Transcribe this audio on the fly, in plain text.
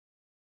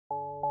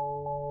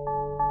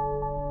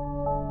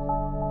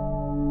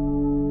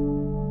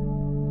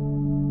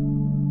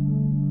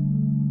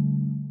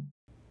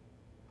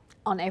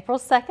On April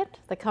 2nd,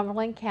 the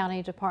Cumberland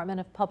County Department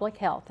of Public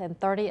Health and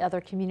 30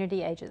 other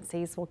community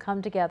agencies will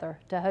come together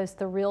to host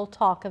the Real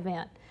Talk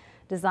event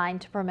designed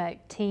to promote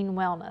teen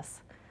wellness.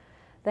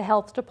 The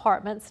health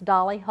departments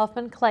Dolly,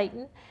 Huffman,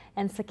 Clayton,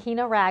 and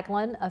Sakiyna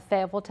Ragland of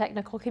Fayetteville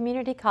Technical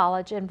Community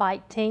College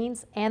invite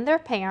teens and their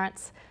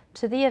parents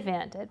to the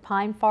event at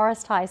Pine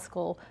Forest High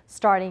School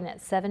starting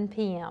at 7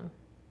 p.m.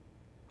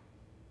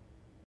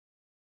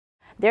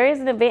 There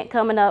is an event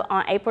coming up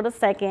on April the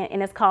 2nd,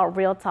 and it's called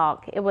Real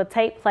Talk. It will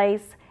take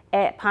place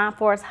at Pine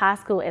Forest High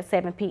School at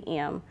 7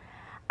 p.m.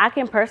 I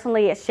can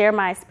personally share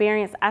my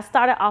experience. I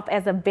started off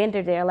as a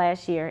vendor there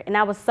last year, and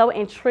I was so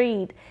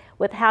intrigued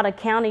with how the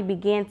county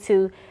began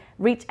to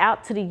reach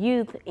out to the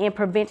youth in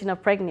prevention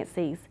of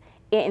pregnancies.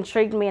 It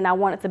intrigued me, and I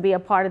wanted to be a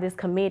part of this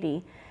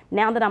committee.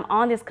 Now that I'm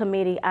on this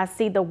committee, I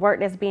see the work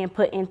that's being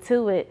put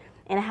into it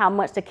and how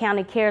much the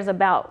county cares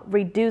about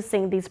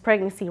reducing these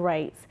pregnancy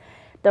rates.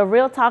 The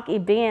Real Talk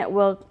event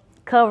will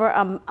cover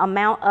an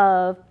amount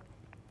of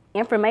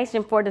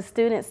information for the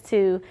students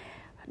to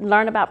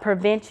learn about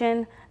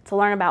prevention, to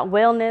learn about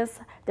wellness.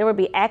 There will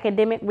be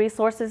academic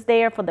resources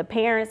there for the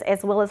parents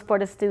as well as for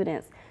the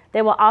students.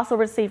 They will also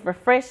receive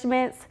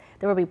refreshments.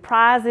 There will be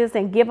prizes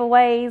and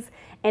giveaways,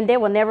 and they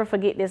will never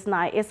forget this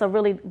night. It's a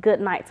really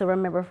good night to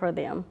remember for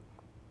them.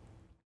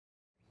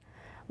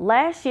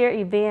 Last year's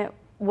event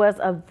was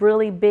a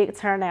really big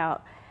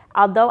turnout.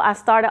 Although I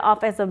started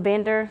off as a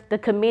vendor, the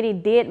committee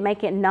did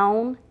make it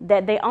known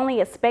that they only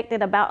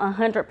expected about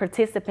 100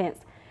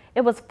 participants.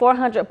 It was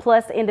 400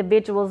 plus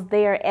individuals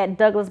there at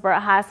Douglasboro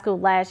High School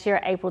last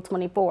year, April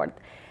 24th.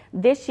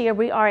 This year,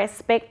 we are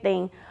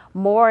expecting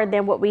more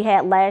than what we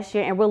had last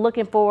year, and we're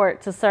looking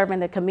forward to serving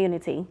the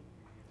community.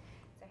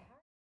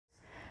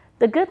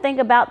 The good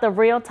thing about the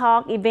Real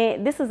Talk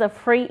event, this is a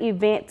free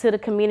event to the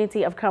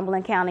community of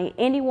Cumberland County.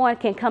 Anyone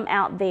can come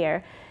out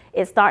there.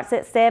 It starts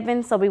at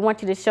 7, so we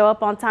want you to show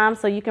up on time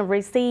so you can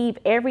receive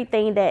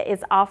everything that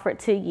is offered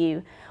to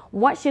you.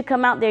 Once you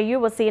come out there, you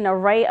will see an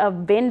array of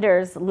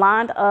vendors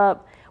lined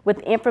up with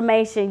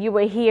information. You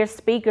will hear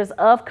speakers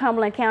of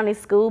Cumberland County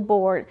School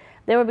Board.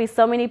 There will be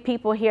so many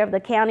people here of the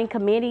county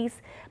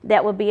committees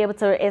that will be able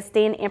to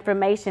extend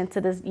information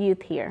to the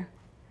youth here.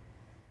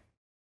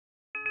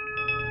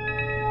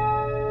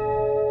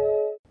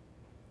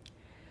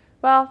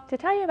 Well, to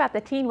tell you about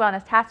the Teen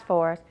Wellness Task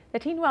Force, the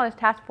Teen Wellness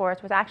Task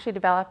Force was actually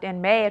developed in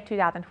May of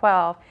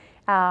 2012,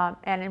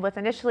 and it was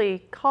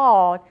initially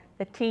called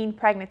the Teen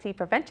Pregnancy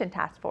Prevention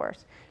Task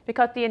Force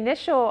because the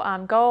initial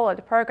goal of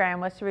the program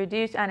was to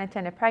reduce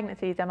unintended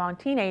pregnancies among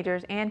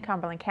teenagers in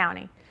Cumberland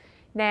County.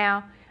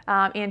 Now,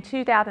 in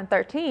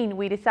 2013,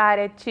 we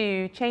decided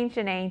to change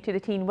the name to the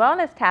Teen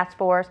Wellness Task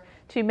Force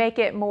to make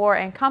it more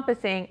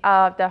encompassing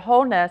of the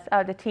wholeness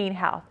of the teen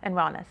health and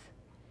wellness.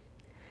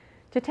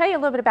 To tell you a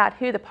little bit about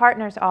who the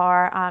partners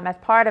are as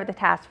part of the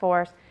task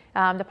force,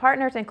 the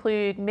partners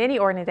include many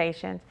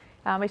organizations.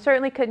 We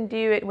certainly couldn't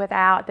do it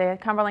without the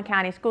Cumberland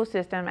County School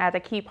System as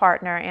a key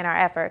partner in our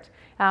efforts.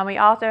 We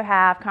also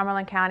have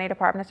Cumberland County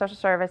Department of Social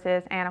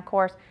Services and, of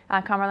course,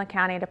 Cumberland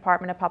County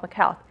Department of Public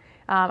Health,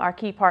 our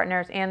key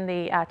partners in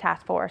the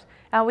task force.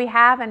 We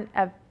have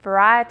a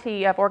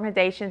variety of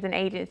organizations and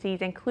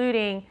agencies,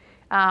 including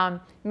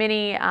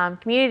many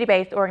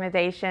community-based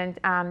organizations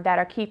that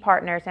are key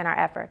partners in our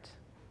efforts.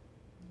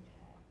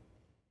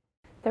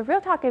 The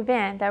Real Talk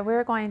event that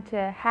we're going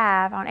to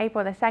have on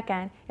April the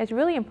 2nd is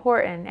really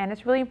important, and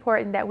it's really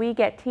important that we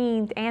get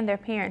teens and their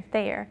parents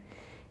there.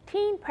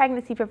 Teen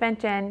pregnancy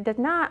prevention does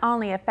not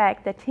only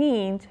affect the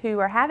teens who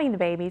are having the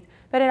babies,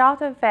 but it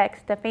also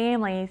affects the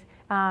families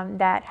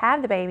that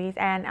have the babies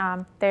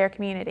and their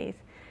communities.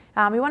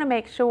 We want to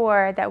make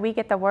sure that we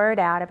get the word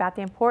out about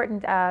the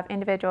importance of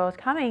individuals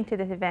coming to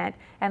this event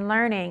and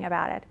learning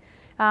about it.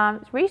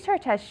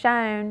 Research has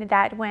shown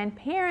that when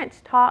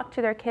parents talk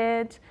to their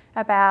kids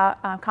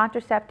about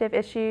contraceptive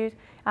issues,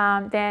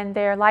 then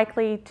they're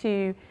likely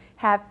to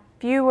have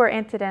fewer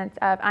incidents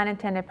of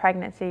unintended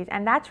pregnancies,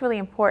 and that's really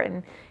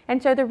important.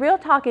 And so the Real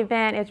Talk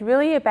event is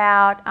really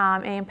about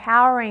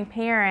empowering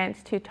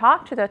parents to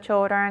talk to their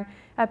children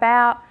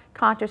about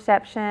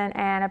contraception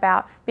and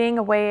about being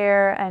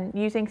aware and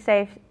using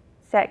safe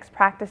sex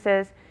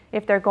practices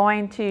if they're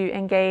going to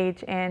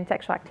engage in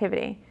sexual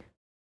activity.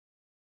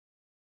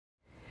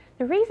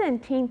 The reason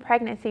teen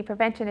pregnancy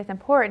prevention is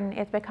important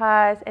is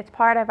because it's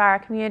part of our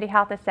community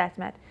health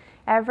assessment.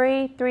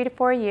 Every 3 to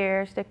 4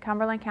 years, the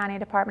Cumberland County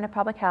Department of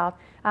Public Health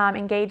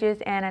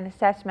engages in an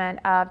assessment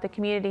of the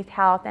community's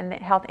health and the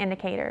health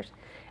indicators.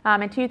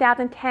 In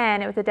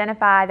 2010, it was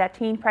identified that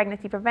teen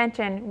pregnancy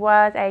prevention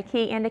was a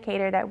key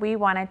indicator that we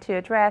wanted to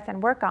address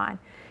and work on.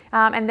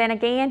 And then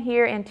again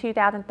here in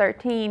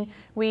 2013,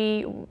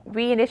 we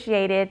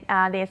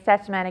reinitiated the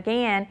assessment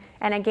again,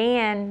 and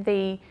again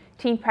the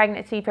teen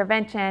pregnancy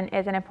prevention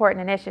is an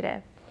important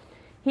initiative.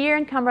 Here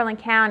in Cumberland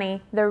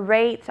County, the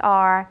rates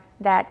are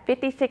that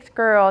 56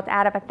 girls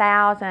out of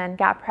 1,000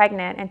 got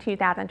pregnant in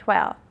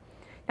 2012.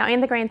 Now,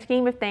 in the grand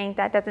scheme of things,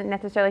 that doesn't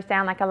necessarily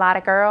sound like a lot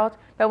of girls,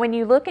 but when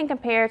you look in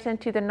comparison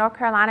to the North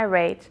Carolina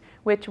rates,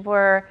 which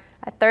were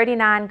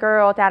 39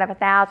 girls out of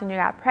 1,000 who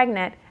got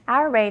pregnant,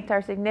 our rates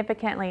are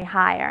significantly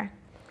higher.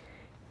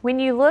 When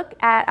you look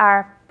at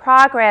our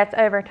progress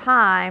over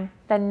time,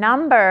 the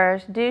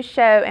numbers do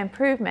show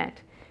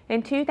improvement.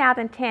 In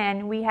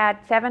 2010, we had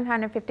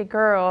 750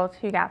 girls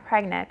who got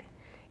pregnant.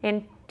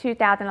 In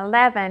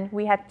 2011,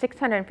 we had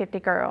 650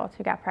 girls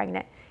who got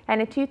pregnant.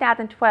 And in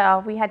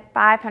 2012, we had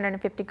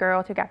 550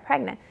 girls who got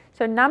pregnant.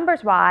 So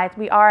numbers-wise,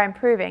 we are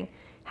improving.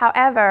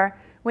 However,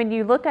 when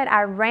you look at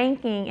our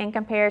ranking in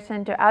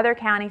comparison to other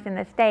counties in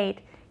the state,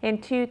 in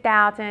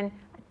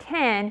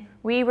 2010,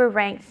 we were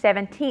ranked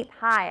 17th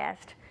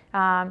highest,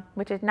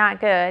 which is not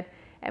good.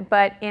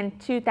 But in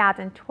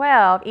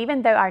 2012,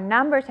 even though our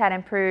numbers had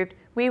improved,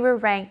 we were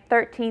ranked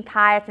 13th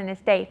highest in the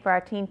state for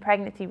our teen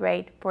pregnancy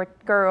rate for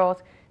girls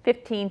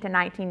 15 to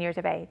 19 years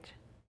of age.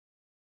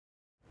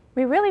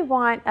 We really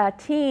want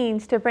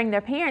teens to bring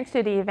their parents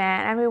to the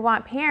event, and we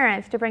want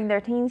parents to bring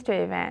their teens to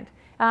the event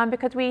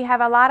because we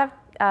have a lot of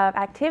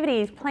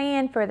activities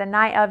planned for the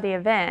night of the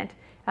event.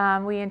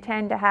 We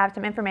intend to have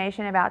some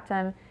information about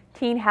some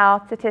teen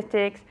health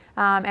statistics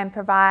and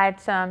provide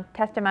some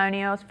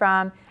testimonials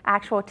from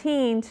actual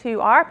teens who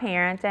are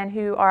parents and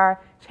who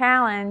are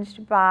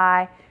challenged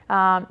by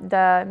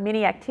the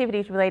many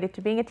activities related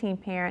to being a teen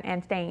parent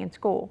and staying in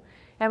school.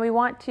 And we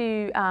want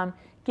to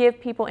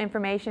give people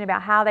information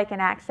about how they can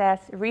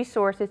access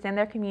resources in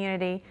their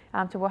community.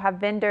 So we'll have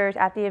vendors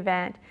at the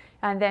event,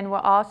 and then we'll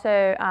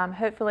also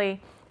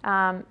hopefully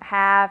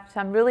have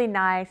some really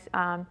nice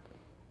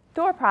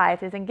door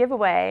prizes and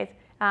giveaways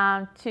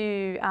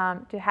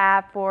to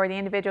have for the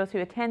individuals who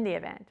attend the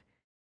event.